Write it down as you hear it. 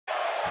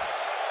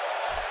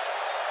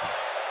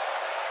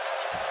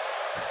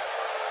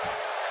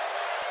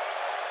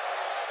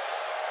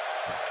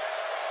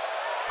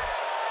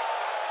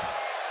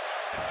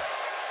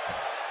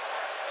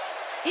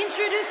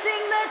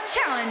Introducing the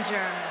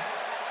challenger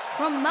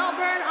from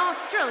Melbourne,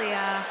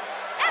 Australia,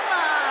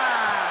 Emma.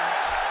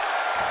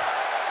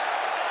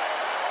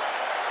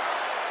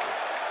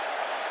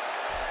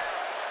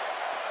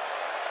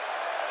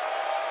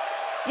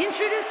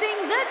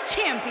 Introducing the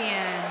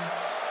champion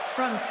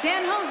from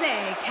San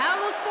Jose,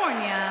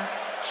 California,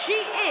 she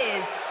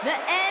is the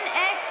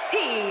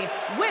NXT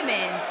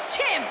Women's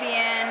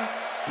Champion,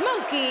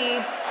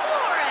 Florez.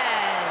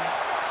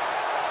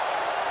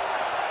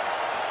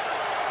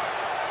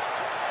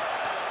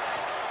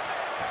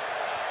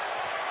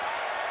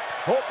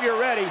 Hope you're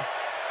ready.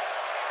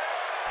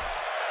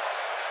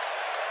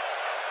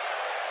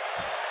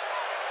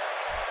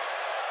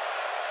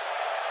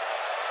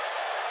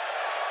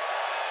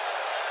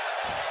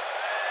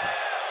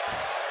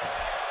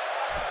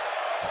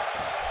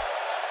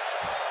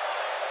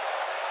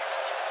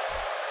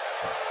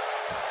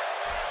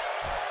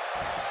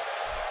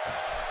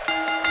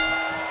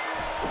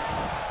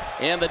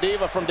 And the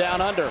diva from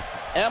down under,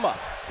 Emma,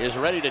 is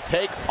ready to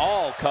take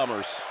all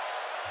comers.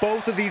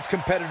 Both of these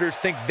competitors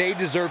think they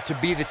deserve to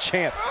be the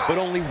champ, but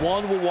only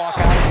one will walk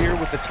out of here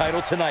with the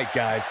title tonight,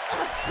 guys.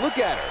 Look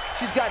at her.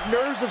 She's got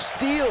nerves of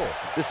steel.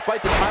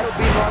 Despite the title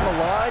being on the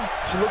line,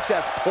 she looks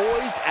as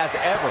poised as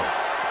ever.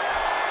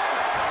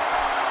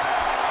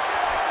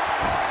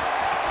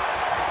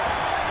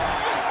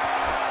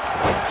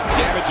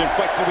 Damage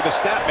inflicted with a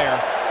snapmare.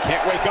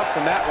 Can't wake up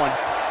from that one.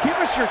 Give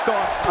us your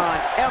thoughts on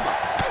Emma.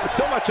 With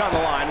so much on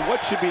the line,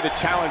 what should be the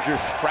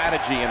challenger's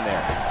strategy in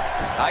there?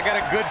 I got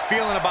a good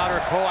feeling about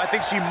her, Cole. I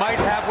think she might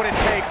have what it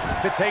takes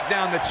to take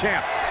down the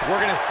champ.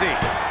 We're going to see.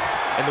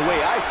 And the way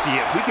I see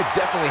it, we could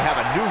definitely have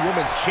a new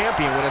women's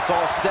champion when it's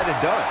all said and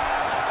done.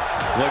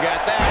 Look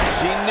at that.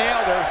 She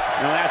nailed her.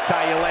 Now that's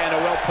how you land a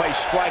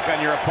well-placed strike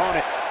on your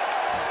opponent.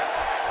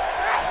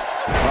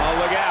 Oh,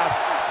 look out.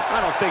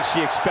 I don't think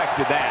she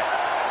expected that.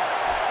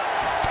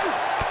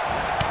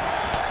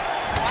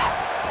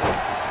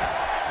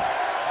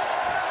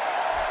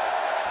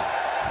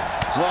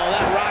 Well,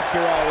 that rocked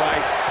her all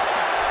right.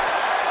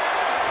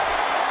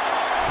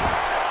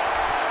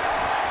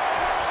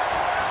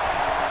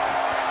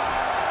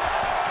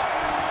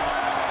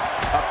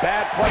 A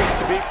bad place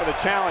to be for the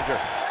challenger.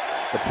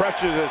 The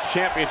pressure of this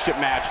championship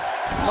match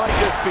might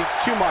just be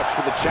too much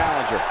for the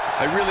challenger.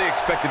 I really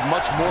expected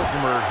much more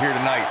from her here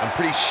tonight. I'm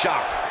pretty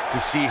shocked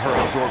to see her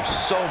absorb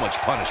so much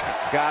punishment.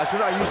 Guys, we're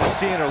not used to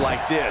seeing her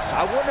like this.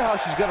 I wonder how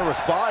she's going to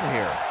respond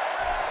here.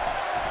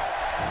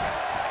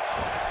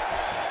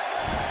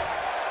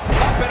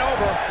 Up and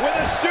over with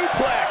a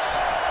suplex.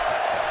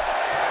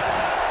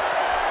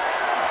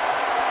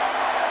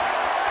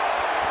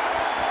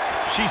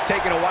 She's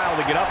taking a while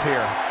to get up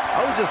here.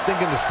 I was just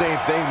thinking the same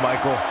thing,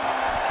 Michael.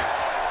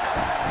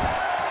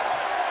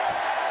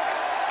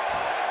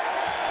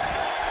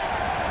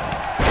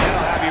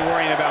 That'll have you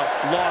worrying about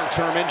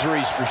long-term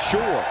injuries for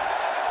sure.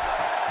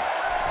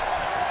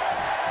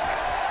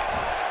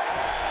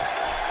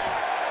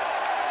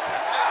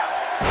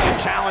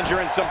 The challenger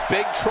in some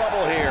big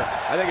trouble here.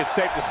 I think it's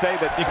safe to say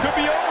that it could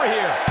be over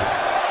here.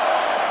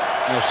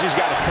 You know, she's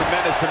got a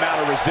tremendous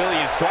amount of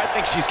resilience, so I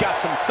think she's got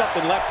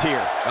something left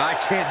here. I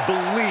can't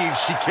believe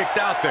she kicked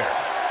out there.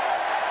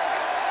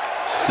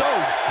 So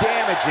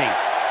damaging.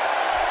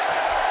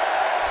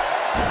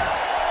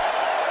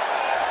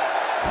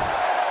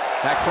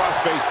 That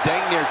crossface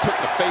dang near took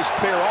the face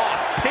clear off.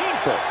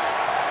 Painful.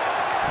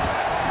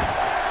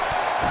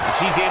 And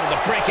she's able to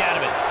break out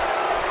of it.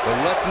 The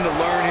lesson to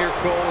learn here,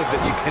 Cole, is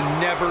that you can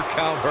never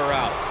count her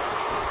out.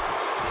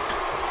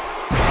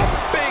 A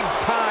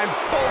big-time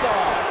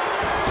bulldog.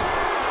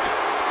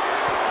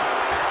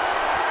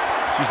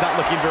 She's not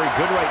looking very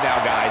good right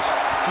now, guys.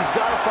 She's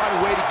got to find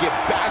a way to get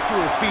back to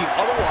her feet.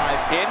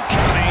 Otherwise,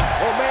 incoming.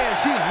 Oh, man,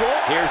 she's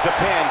rolling. Here's the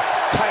pin.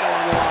 Title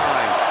on the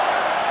line.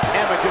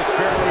 Emma just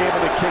barely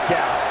able to kick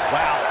out.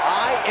 Wow,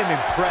 I am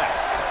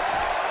impressed.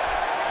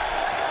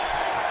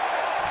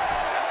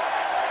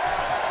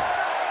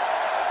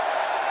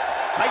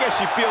 I guess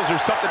she feels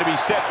there's something to be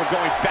said for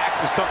going back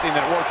to something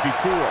that worked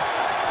before.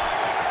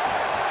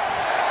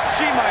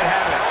 She might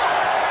have it.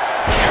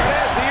 There it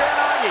is, the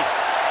Uranagi.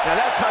 Now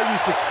that's how you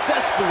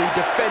successfully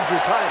defend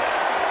your title.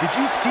 Did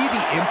you see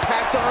the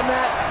impact on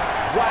that?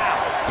 Wow.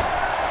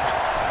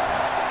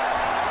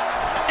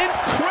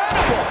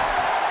 Incredible.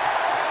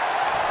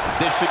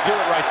 This should do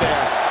it right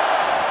there.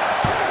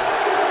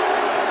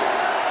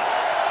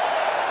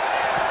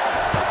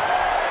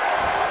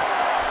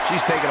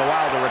 She's taking a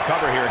while to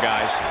recover here,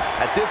 guys.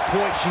 At this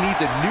point, she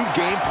needs a new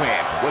game plan.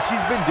 What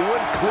she's been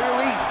doing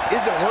clearly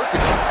isn't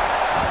working.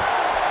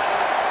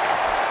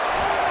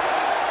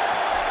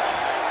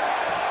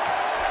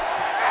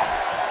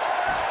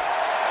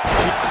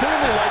 She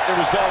clearly liked the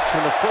results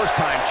from the first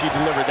time she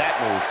delivered that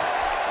move.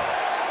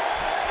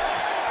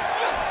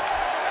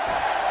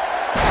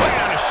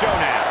 Putting on a show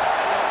now.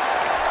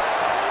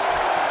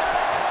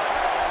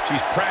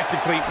 She's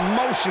practically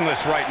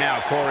motionless right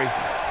now, Corey.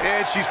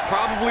 And she's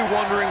probably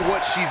wondering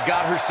what she's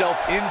got herself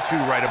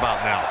into right about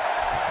now.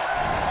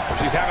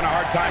 She's having a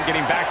hard time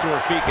getting back to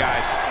her feet,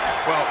 guys.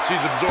 Well, she's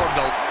absorbed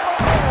a...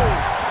 Oh!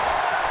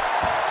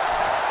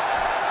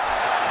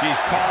 She's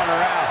calling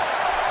her out.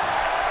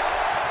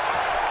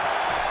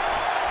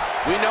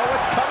 We know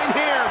what's coming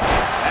here.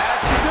 That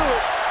should do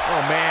it.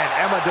 Oh, man,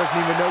 Emma doesn't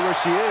even know where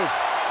she is.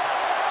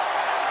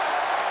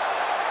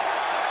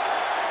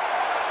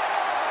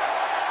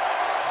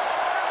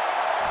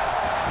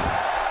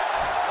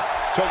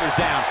 Shoulders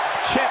down.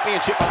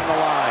 Championship on the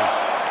line.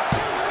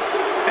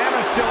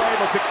 Emma's still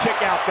able to kick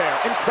out there.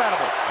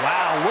 Incredible.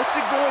 Wow, what's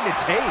it going to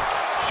take?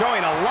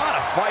 Showing a lot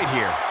of fight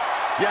here.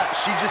 Yeah,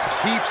 she just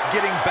keeps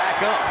getting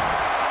back up.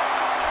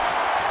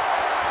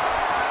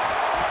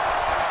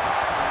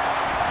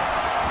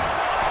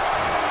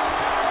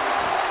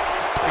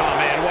 Oh,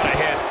 man, what a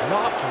hit.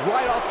 Knocked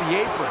right off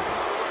the apron.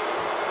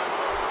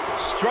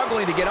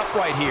 Struggling to get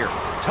upright here.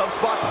 Tough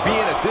spot to be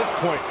in at this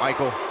point,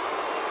 Michael.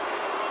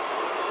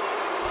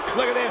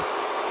 Look at this.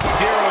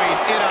 Zeroing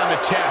in on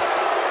the chest.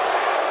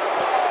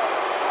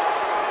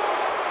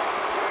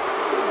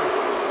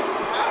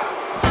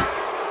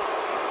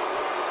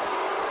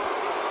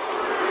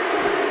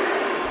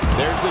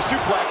 There's the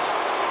suplex.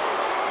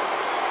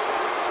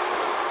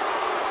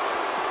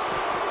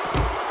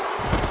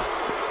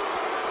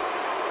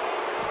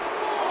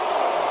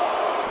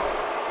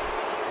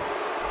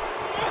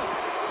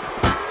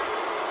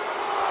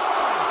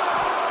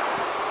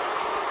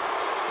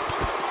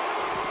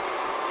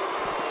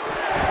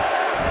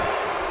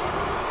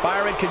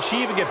 Byron, can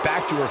she even get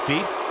back to her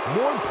feet?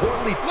 More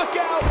importantly, Look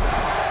out!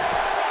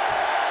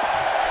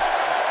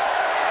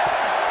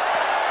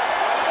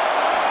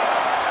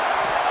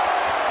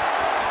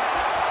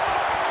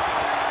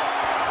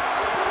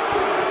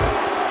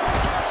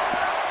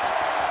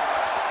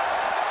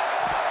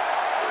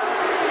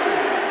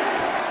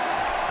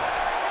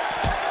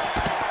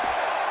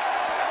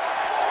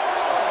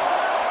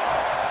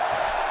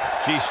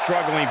 She's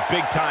struggling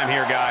big time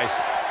here, guys.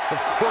 Of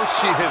course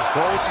she is,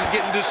 Cole. She's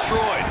getting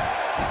destroyed.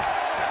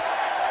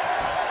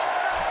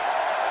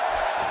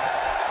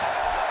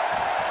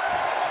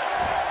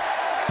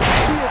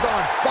 she is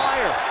on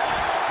fire.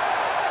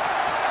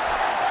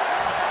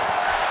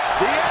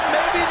 The end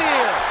may be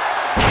near.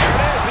 There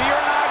it is, the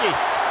Uranagi.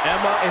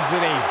 Emma is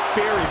in a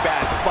very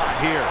bad spot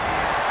here.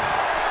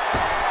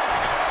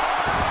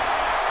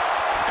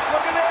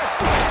 Look at this.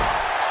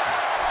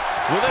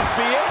 Will this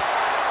be it?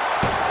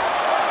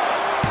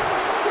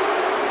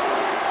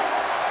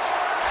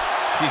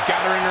 She's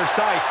got her in her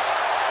sights.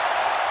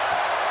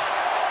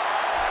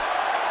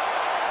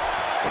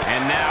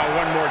 And now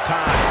one more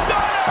time.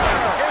 Stunner!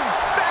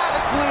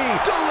 Emphatically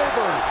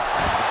delivered.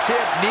 The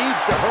champ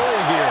needs to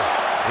hurry here.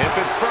 If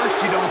at first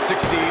you don't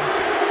succeed,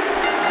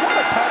 What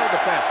a title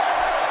defense.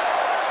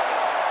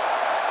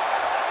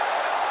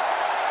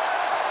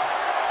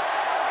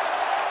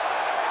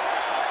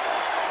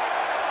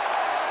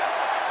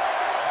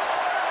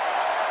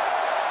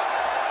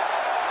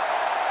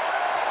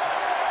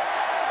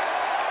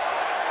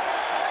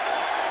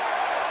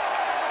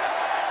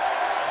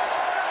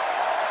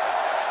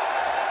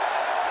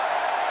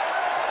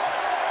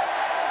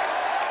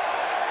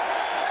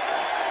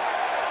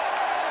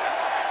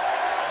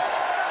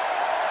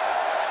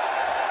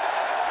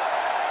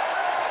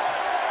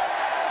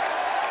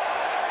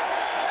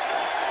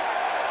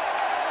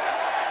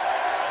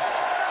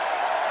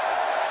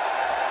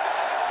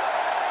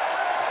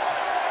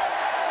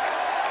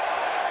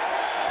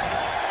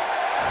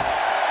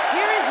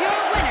 Here is your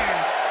winner,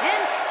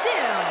 and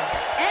still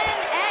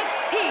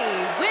NXT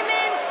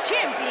Women's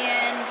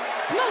Champion,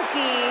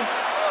 Smokey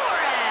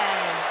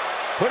Flores.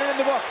 Put it in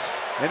the books.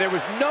 And there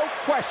was no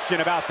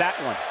question about that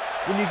one.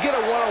 When you get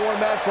a one-on-one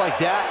match like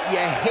that, you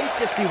hate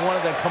to see one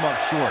of them come up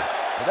short.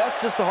 But that's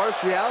just the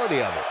harsh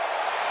reality of it.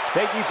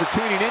 Thank you for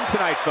tuning in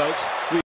tonight, folks.